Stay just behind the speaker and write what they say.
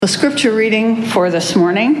The scripture reading for this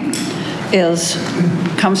morning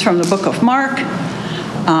comes from the book of Mark,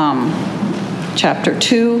 chapter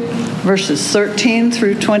 2, verses 13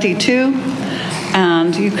 through 22.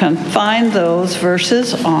 And you can find those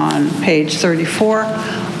verses on page 34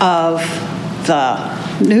 of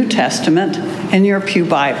the New Testament in your Pew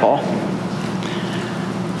Bible.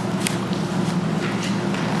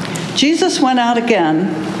 Jesus went out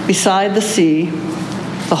again beside the sea.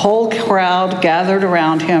 The whole crowd gathered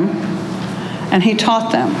around him, and he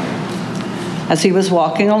taught them. As he was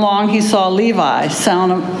walking along, he saw Levi,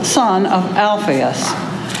 son of Alphaeus,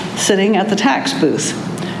 sitting at the tax booth.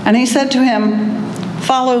 And he said to him,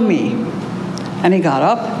 "Follow me." And he got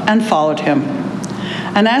up and followed him.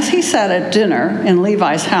 And as he sat at dinner in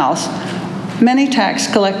Levi's house, many tax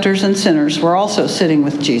collectors and sinners were also sitting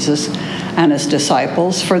with Jesus and his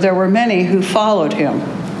disciples, for there were many who followed him.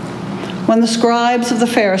 When the scribes of the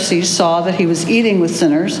Pharisees saw that he was eating with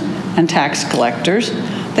sinners and tax collectors,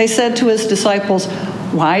 they said to his disciples,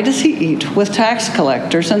 "Why does he eat with tax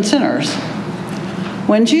collectors and sinners?"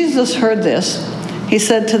 When Jesus heard this, he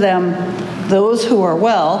said to them, "Those who are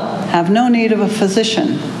well have no need of a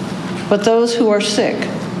physician, but those who are sick.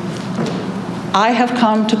 I have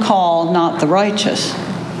come to call not the righteous,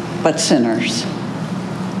 but sinners."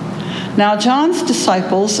 Now John's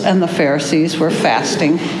disciples and the Pharisees were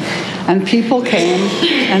fasting, and people came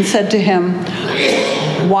and said to him,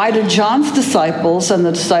 "Why do John's disciples and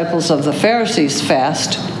the disciples of the Pharisees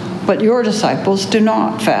fast, but your disciples do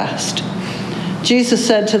not fast?" Jesus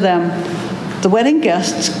said to them, "The wedding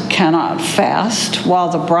guests cannot fast while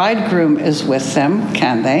the bridegroom is with them,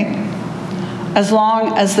 can they? As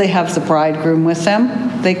long as they have the bridegroom with them,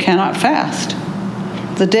 they cannot fast.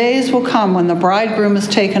 The days will come when the bridegroom is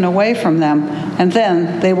taken away from them, and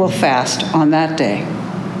then they will fast on that day.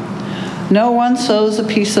 No one sews a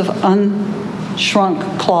piece of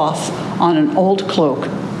unshrunk cloth on an old cloak.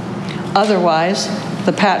 Otherwise,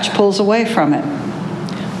 the patch pulls away from it,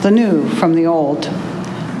 the new from the old,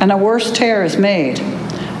 and a worse tear is made.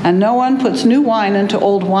 And no one puts new wine into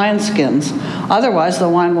old wineskins. Otherwise, the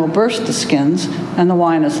wine will burst the skins, and the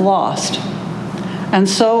wine is lost. And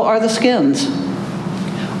so are the skins.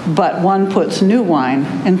 But one puts new wine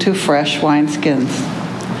into fresh wineskins."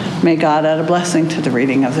 May God add a blessing to the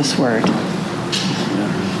reading of this word.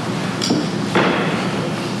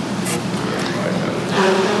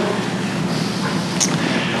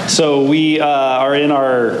 So we are in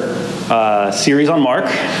our series on Mark,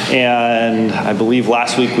 and I believe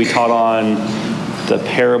last week we taught on the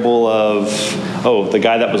parable of, the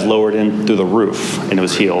guy that was lowered in through the roof and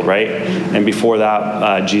was healed, right? And before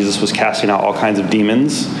that, Jesus was casting out all kinds of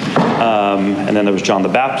demons. And then there was John the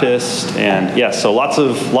Baptist. And so lots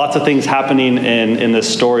of things happening in this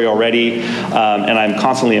story already. And I'm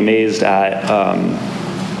constantly amazed at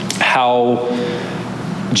how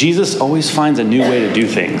Jesus always finds a new way to do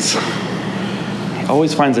things. He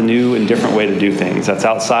always finds a new and different way to do things that's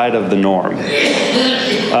outside of the norm.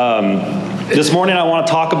 This morning I want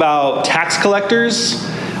to talk about tax collectors.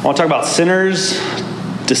 I want to talk about sinners,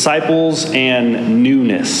 disciples, and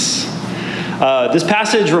newness. This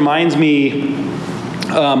passage reminds me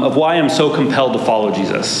of why I'm so compelled to follow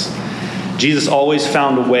Jesus. Jesus always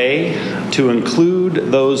found a way to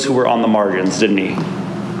include those who were on the margins, didn't he?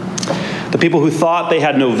 The people who thought they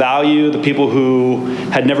had no value, the people who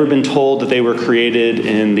had never been told that they were created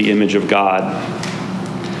in the image of God.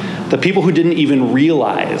 The people who didn't even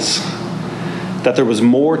realize that there was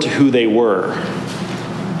more to who they were.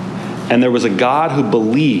 And there was a God who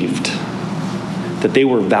believed that they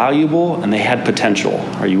were valuable and they had potential.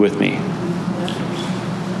 Are you with me?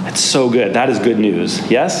 It's so good. That is good news.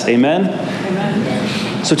 Yes? Amen?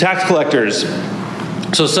 Amen. So tax collectors.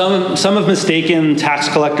 So some have mistaken tax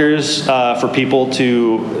collectors for people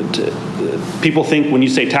people think when you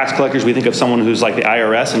say tax collectors, we think of someone who's like the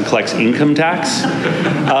IRS and collects income tax.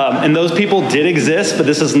 And those people did exist, but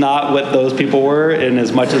this is not what those people were. And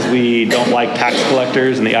as much as we don't like tax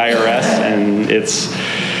collectors and the IRS and its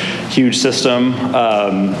huge system,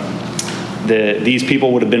 these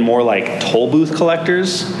people would have been more like toll booth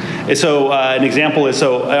collectors. So an example is,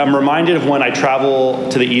 I'm reminded of when I travel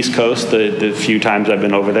to the East Coast, the few times I've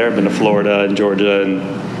been over there. I've been to Florida and Georgia and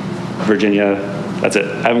Virginia. That's it.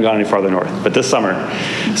 I haven't gone any farther north, but this summer.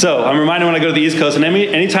 So I'm reminded when I go to the East Coast, and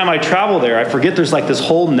anytime I travel there, I forget there's like this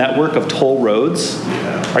whole network of toll roads.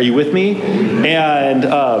 Are you with me? And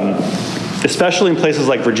especially in places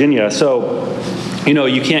like Virginia. So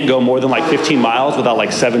you can't go more than like 15 miles without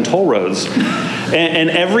like 7 toll roads. And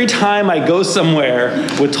every time I go somewhere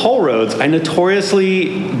with toll roads, I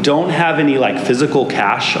notoriously don't have any like physical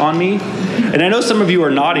cash on me. And I know some of you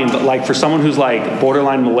are nodding, but like for someone who's like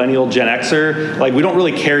borderline millennial Gen Xer, like we don't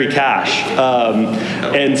really carry cash.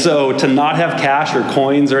 And so to not have cash or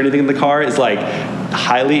coins or anything in the car is like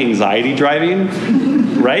highly anxiety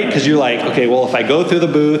driving, right? Because you're like, okay, well, if I go through the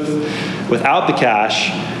booth without the cash,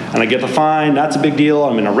 and I get the fine, that's a big deal.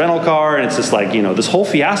 I'm in a rental car, and it's just like, this whole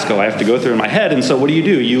fiasco I have to go through in my head. And so what do?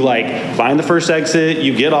 You like find the first exit,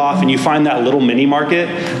 you get off, and you find that little mini market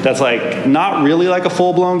that's like not really like a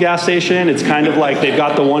full-blown gas station. It's kind of like they've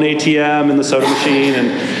got the one ATM and the soda machine.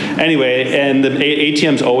 And anyway, and the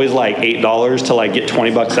ATM's always like $8 to like get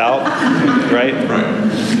 $20 out, right?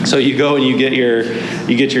 Right. So you go and you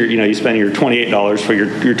spend your $28 for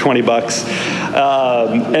your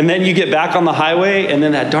 $20. And then you get back on the highway, and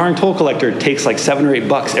then that darn toll collector takes like $7 or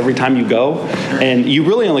 $8 every time you go, and you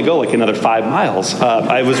really only go like another 5 miles.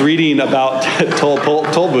 I was reading about toll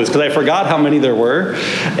booths because I forgot how many there were,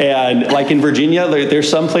 and like in Virginia, there's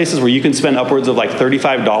some places where you can spend upwards of like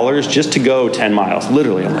 $35 just to go 10 miles.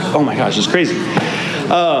 Literally, I'm like, oh my gosh, it's crazy.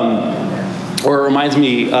 Or it reminds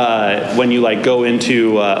me when you like go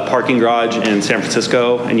into a parking garage in San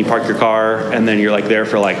Francisco and you park your car and then you're like there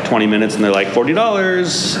for like 20 minutes and they're like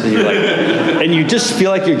 $40 and you're like, and you just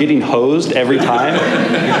feel like you're getting hosed every time.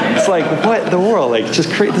 It's like, what in the world? Like, just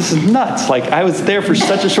this is nuts. Like, I was there for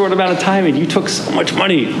such a short amount of time and you took so much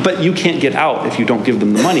money, but you can't get out if you don't give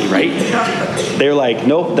them the money, right? They're like,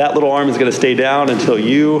 nope, that little arm is going to stay down until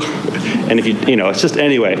you, and if it's just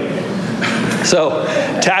anyway. So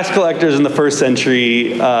tax collectors in the first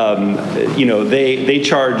century, they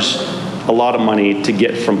charged a lot of money to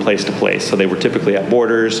get from place to place. So they were typically at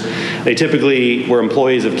borders. They typically were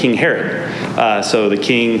employees of King Herod, so the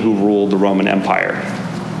king who ruled the Roman Empire.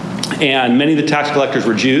 And many of the tax collectors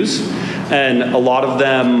were Jews, and a lot of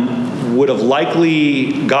them would have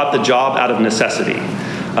likely got the job out of necessity.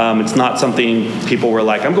 It's not something people were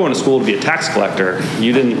like, I'm going to school to be a tax collector.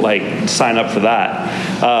 You didn't like sign up for that.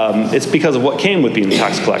 It's because of what came with being a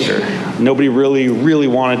tax collector. Nobody really, really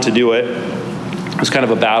wanted to do it. It was kind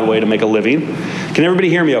of a bad way to make a living. Can everybody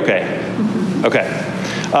hear me okay? Okay.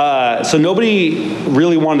 So nobody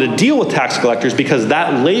really wanted to deal with tax collectors because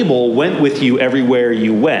that label went with you everywhere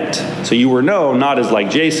you went. So you were known not as like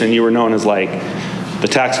Jason, you were known as like the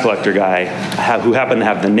tax collector guy who happened to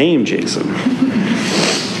have the name Jason.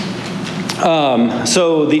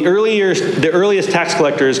 So the earliest tax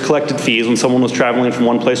collectors collected fees when someone was traveling from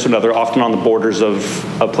one place to another, often on the borders of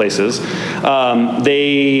places.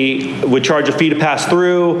 They would charge a fee to pass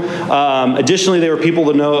through. Additionally, they were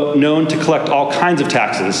people known to collect all kinds of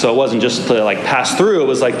taxes. So it wasn't just to like pass through. It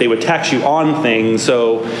was like they would tax you on things.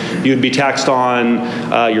 So you'd be taxed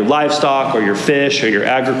on your livestock or your fish or your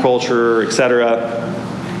agriculture, etc.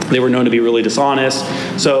 They were known to be really dishonest.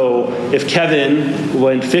 So if Kevin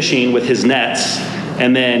went fishing with his nets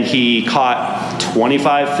and then he caught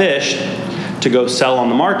 25 fish to go sell on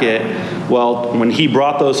the market, well, when he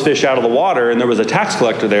brought those fish out of the water and there was a tax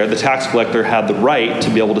collector there, the tax collector had the right to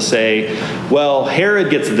be able to say, well, Herod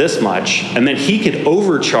gets this much, and then he could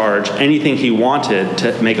overcharge anything he wanted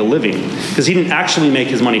to make a living. Because he didn't actually make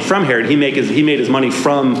his money from Herod, he made his money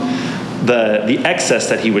from the excess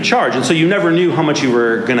that he would charge. And so you never knew how much you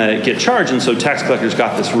were going to get charged. And so tax collectors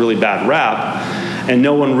got this really bad rap, and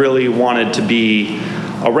no one really wanted to be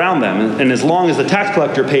around them. And as long as the tax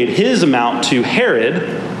collector paid his amount to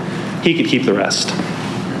Herod, he could keep the rest.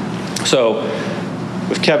 So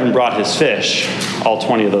if Kevin brought his fish, all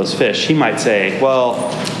 20 of those fish, he might say,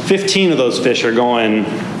 well, 15 of those fish are going,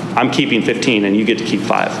 I'm keeping 15 and you get to keep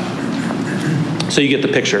 5. So you get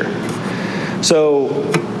the picture.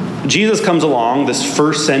 So Jesus comes along, this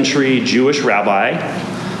first century Jewish rabbi,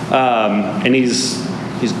 and he's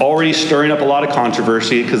already stirring up a lot of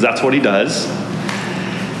controversy because that's what he does.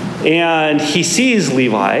 And he sees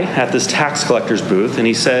Levi at this tax collector's booth, and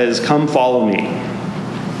he says, come follow me.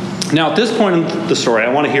 Now, at this point in the story,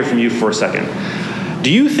 I want to hear from you for a second.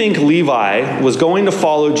 Do you think Levi was going to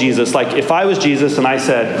follow Jesus? Like, if I was Jesus and I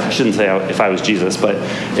said, I shouldn't say if I was Jesus, but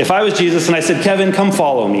if I was Jesus and I said, Kevin, come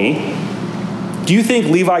follow me, do you think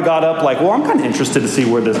Levi got up like, well, I'm kind of interested to see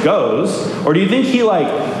where this goes? Or do you think he like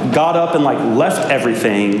got up and like left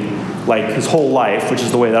everything, like his whole life, which is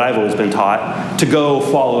the way that I've always been taught, to go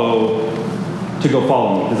follow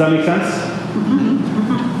me? Does that make sense?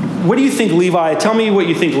 Mm-hmm. What do you think Levi, tell me what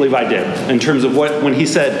you think Levi did in terms of when he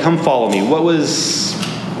said, come follow me, what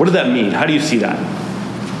did that mean? How do you see that?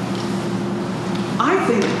 I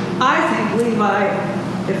think Levi,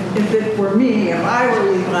 if it were me, if I were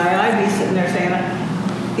Levi, I'd be sitting there saying,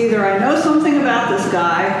 either I know something about this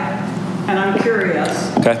guy and I'm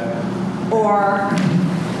curious, Okay. or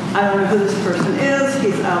I don't know who this person is,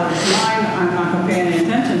 he's out of his mind, I'm not going to pay any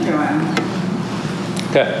attention to him.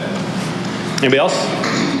 Okay. Anybody else?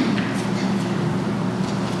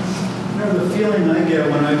 The feeling I get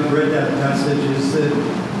when I've read that passage is that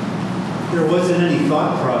there wasn't any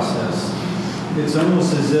thought process. It's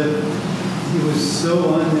almost as if he was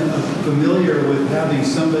so unfamiliar with having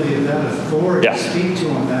somebody of that authority speak to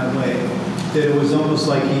him that way that it was almost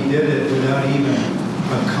like he did it without even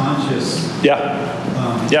a conscious.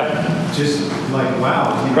 Just like,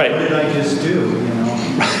 wow, what did I just do?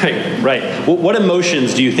 Right. What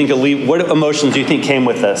emotions do you think came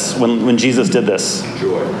with this when Jesus did this?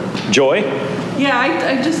 Joy? Yeah,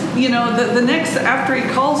 I just, the next, after he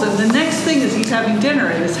calls him, the next thing is he's having dinner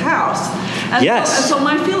in his house. And so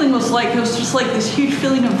my feeling was like, it was just like this huge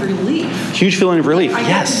feeling of relief. Huge feeling of relief, I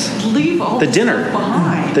had to leave all the dinner stuff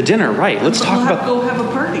behind. The dinner, right. Let's talk about... Go have a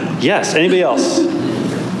party. Yes, anybody else?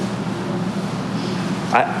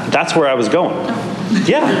 That's where I was going.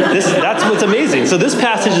 Yeah, that's what's amazing. So this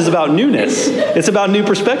passage is about newness. It's about new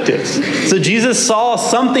perspectives. So Jesus saw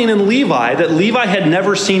something in Levi that Levi had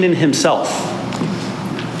never seen in himself.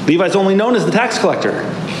 Levi's only known as the tax collector.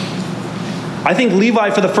 I think Levi,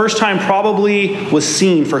 for the first time, probably was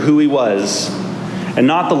seen for who he was and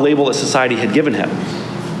not the label that society had given him.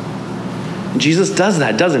 And Jesus does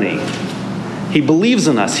that, doesn't he? He believes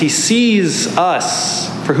in us. He sees us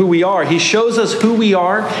for who we are. He shows us who we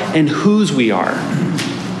are and whose we are.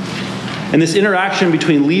 And this interaction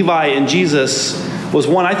between Levi and Jesus was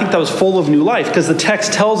one I think that was full of new life, because the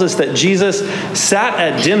text tells us that Jesus sat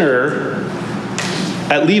at dinner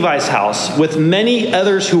at Levi's house with many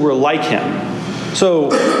others who were like him.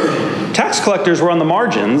 So tax collectors were on the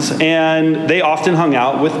margins, and they often hung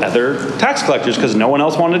out with other tax collectors because no one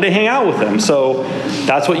else wanted to hang out with them. So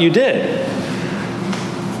that's what you did.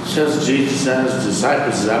 Says Jesus and his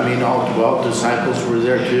disciples. Does that mean all 12 disciples were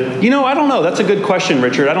there too? I don't know. That's a good question,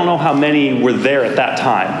 Richard. I don't know how many were there at that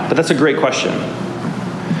time, but that's a great question.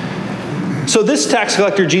 So this tax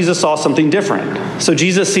collector, Jesus saw something different. So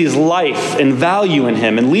Jesus sees life and value in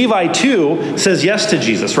him. And Levi, too, says yes to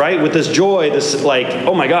Jesus, right? With this joy, this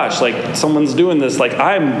oh my gosh, someone's doing this.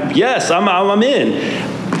 I'm in.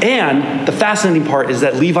 And the fascinating part is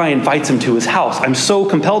that Levi invites him to his house. I'm so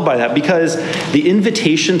compelled by that because the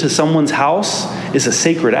invitation to someone's house is a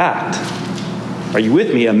sacred act. Are you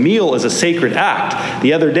with me? A meal is a sacred act.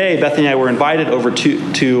 The other day, Bethany and I were invited over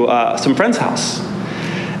to some friend's house.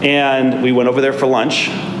 And we went over there for lunch,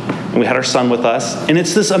 and we had our son with us. And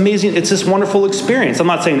it's this wonderful experience. I'm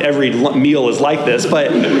not saying every meal is like this,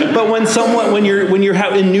 but when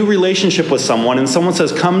you're in new relationship with someone, and someone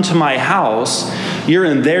says, "Come to my house," you're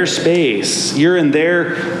in their space. You're in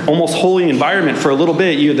their almost holy environment for a little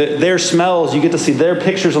bit. Their smells. You get to see their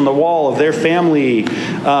pictures on the wall of their family.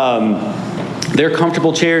 Their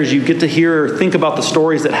comfortable chairs, you get to think about the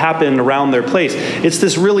stories that happen around their place. It's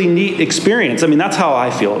this really neat experience. That's how I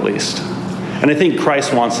feel, at least. And I think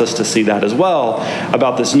Christ wants us to see that as well,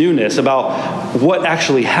 about this newness, about what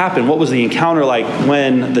actually happened. What was the encounter like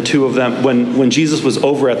when the two of them, when Jesus was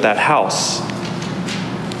over at that house?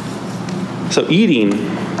 So eating,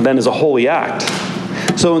 then, is a holy act.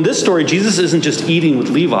 So in this story, Jesus isn't just eating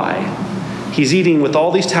with Levi. He's eating with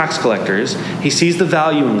all these tax collectors. He sees the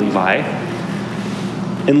value in Levi.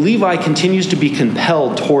 And Levi continues to be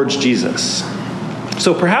compelled towards Jesus.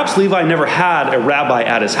 So perhaps Levi never had a rabbi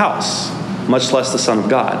at his house, much less the Son of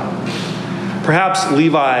God. Perhaps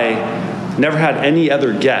Levi never had any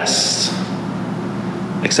other guests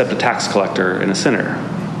except a tax collector and a sinner.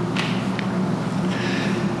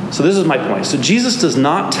 So this is my point. So Jesus does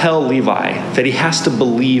not tell Levi that he has to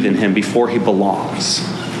believe in him before he belongs.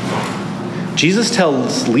 Jesus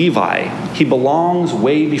tells Levi he belongs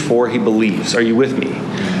way before he believes. Are you with me?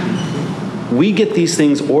 We get these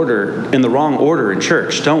things ordered in the wrong order in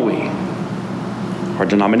church, don't we? Our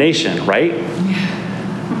denomination, right?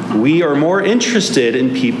 We are more interested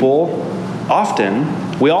in people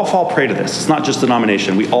often. We all fall prey to this. It's not just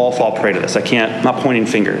denomination. We all fall prey to this. I'm not pointing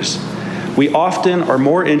fingers. We often are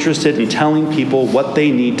more interested in telling people what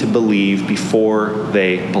they need to believe before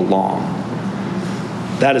they belong.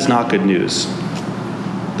 That is not good news.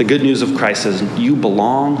 The good news of Christ is you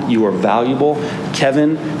belong, you are valuable.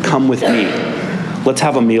 Kevin, come with me. Let's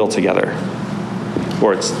have a meal together.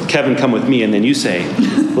 Or it's Kevin, come with me, and then you say,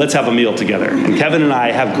 let's have a meal together. And Kevin and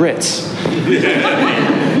I have grits. And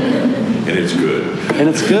it's good. And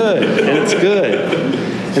it's good. And it's good.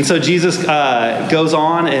 And so Jesus goes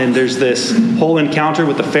on, and there's this whole encounter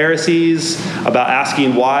with the Pharisees about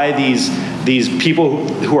asking why these people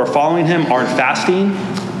who are following him aren't fasting.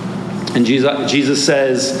 And Jesus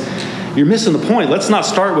says, you're missing the point. Let's not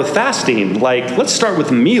start with fasting. Like, let's start with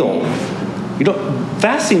a meal.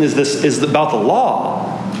 Fasting is about the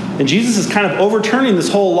law. And Jesus is kind of overturning this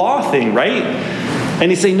whole law thing, right?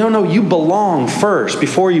 And he's saying, no, you belong first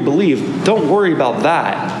before you believe. Don't worry about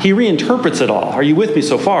that. He reinterprets it all. Are you with me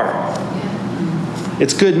so far?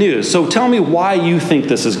 It's good news. So tell me why you think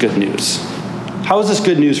this is good news. How is this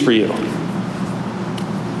good news for you?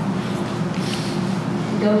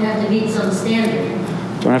 You don't have to meet some standard.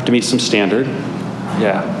 Don't have to meet some standard.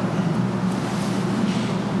 Yeah.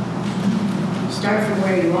 Start from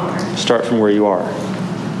where you are. Start from where you are.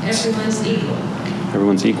 Everyone's equal.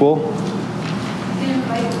 Everyone's equal. You can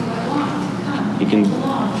invite who I want. Come. You can,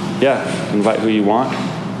 belong. yeah, invite who you want.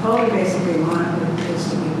 All we basically want is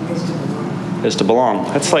to belong. Is to belong.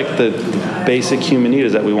 That's like the basic human need,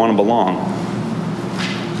 is that we want to belong.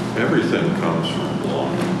 Everything comes from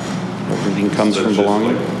belonging. Everything comes from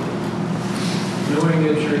belonging. Knowing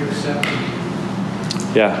that you're accepted.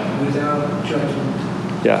 Yeah. Without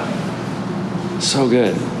judgment. Yeah. So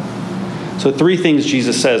good. So 3 things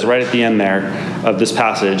Jesus says right at the end there of this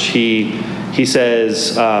passage. He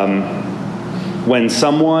says, when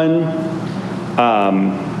someone,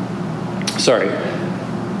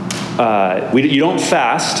 you don't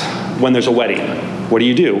fast when there's a wedding. What do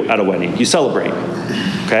you do at a wedding? You celebrate.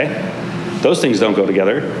 Okay? Those things don't go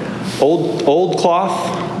together. Old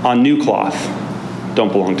cloth on new cloth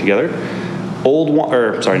don't belong together. Not old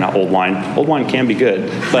wine. Old wine can be good,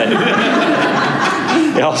 but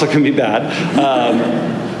it also can be bad.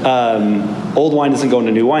 Old wine doesn't go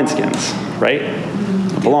into new wineskins, right?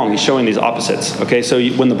 Don't belong. He's showing these opposites. Okay, so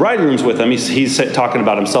when the bridegroom's with him, he's talking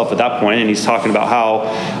about himself at that point, and he's talking about how,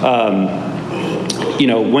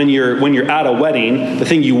 when you're at a wedding, the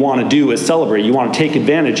thing you want to do is celebrate. You want to take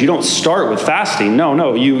advantage. You don't start with fasting.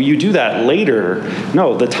 No, you do that later.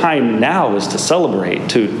 No, the time now is to celebrate,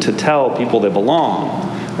 to tell people they belong.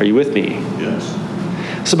 Are you with me? Yes.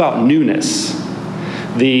 It's about newness.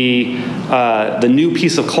 The new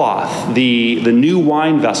piece of cloth, the new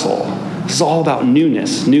wine vessel. This is all about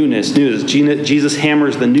newness. Jesus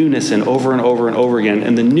hammers the newness in over and over and over again.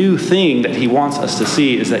 And the new thing that he wants us to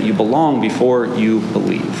see is that you belong before you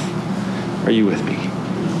believe. Are you with me?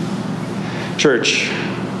 Church,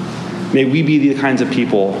 may we be the kinds of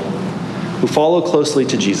people who follow closely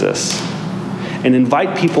to Jesus and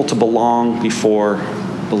invite people to belong before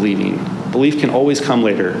believing. Belief can always come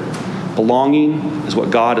later. Belonging is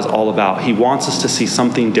what God is all about. He wants us to see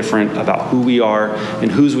something different about who we are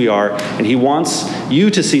and whose we are, and he wants you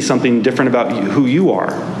to see something different about who you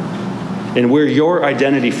are and where your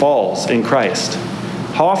identity falls in Christ.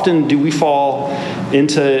 How often do we fall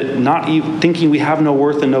into not even thinking we have no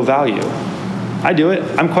worth and no value? I do it.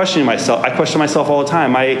 I'm questioning myself. I question myself all the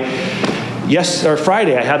time.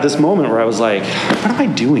 Friday, I had this moment where I was like, what am I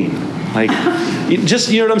doing? Like, you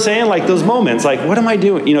know what I'm saying? Like those moments, like, what am I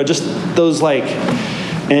doing? Just those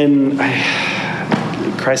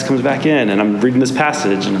Christ comes back in and I'm reading this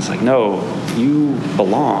passage and it's like, no, you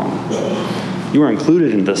belong. You are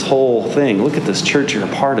included in this whole thing. Look at this church you're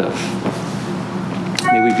a part of.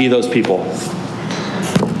 May we be those people.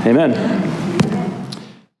 Amen.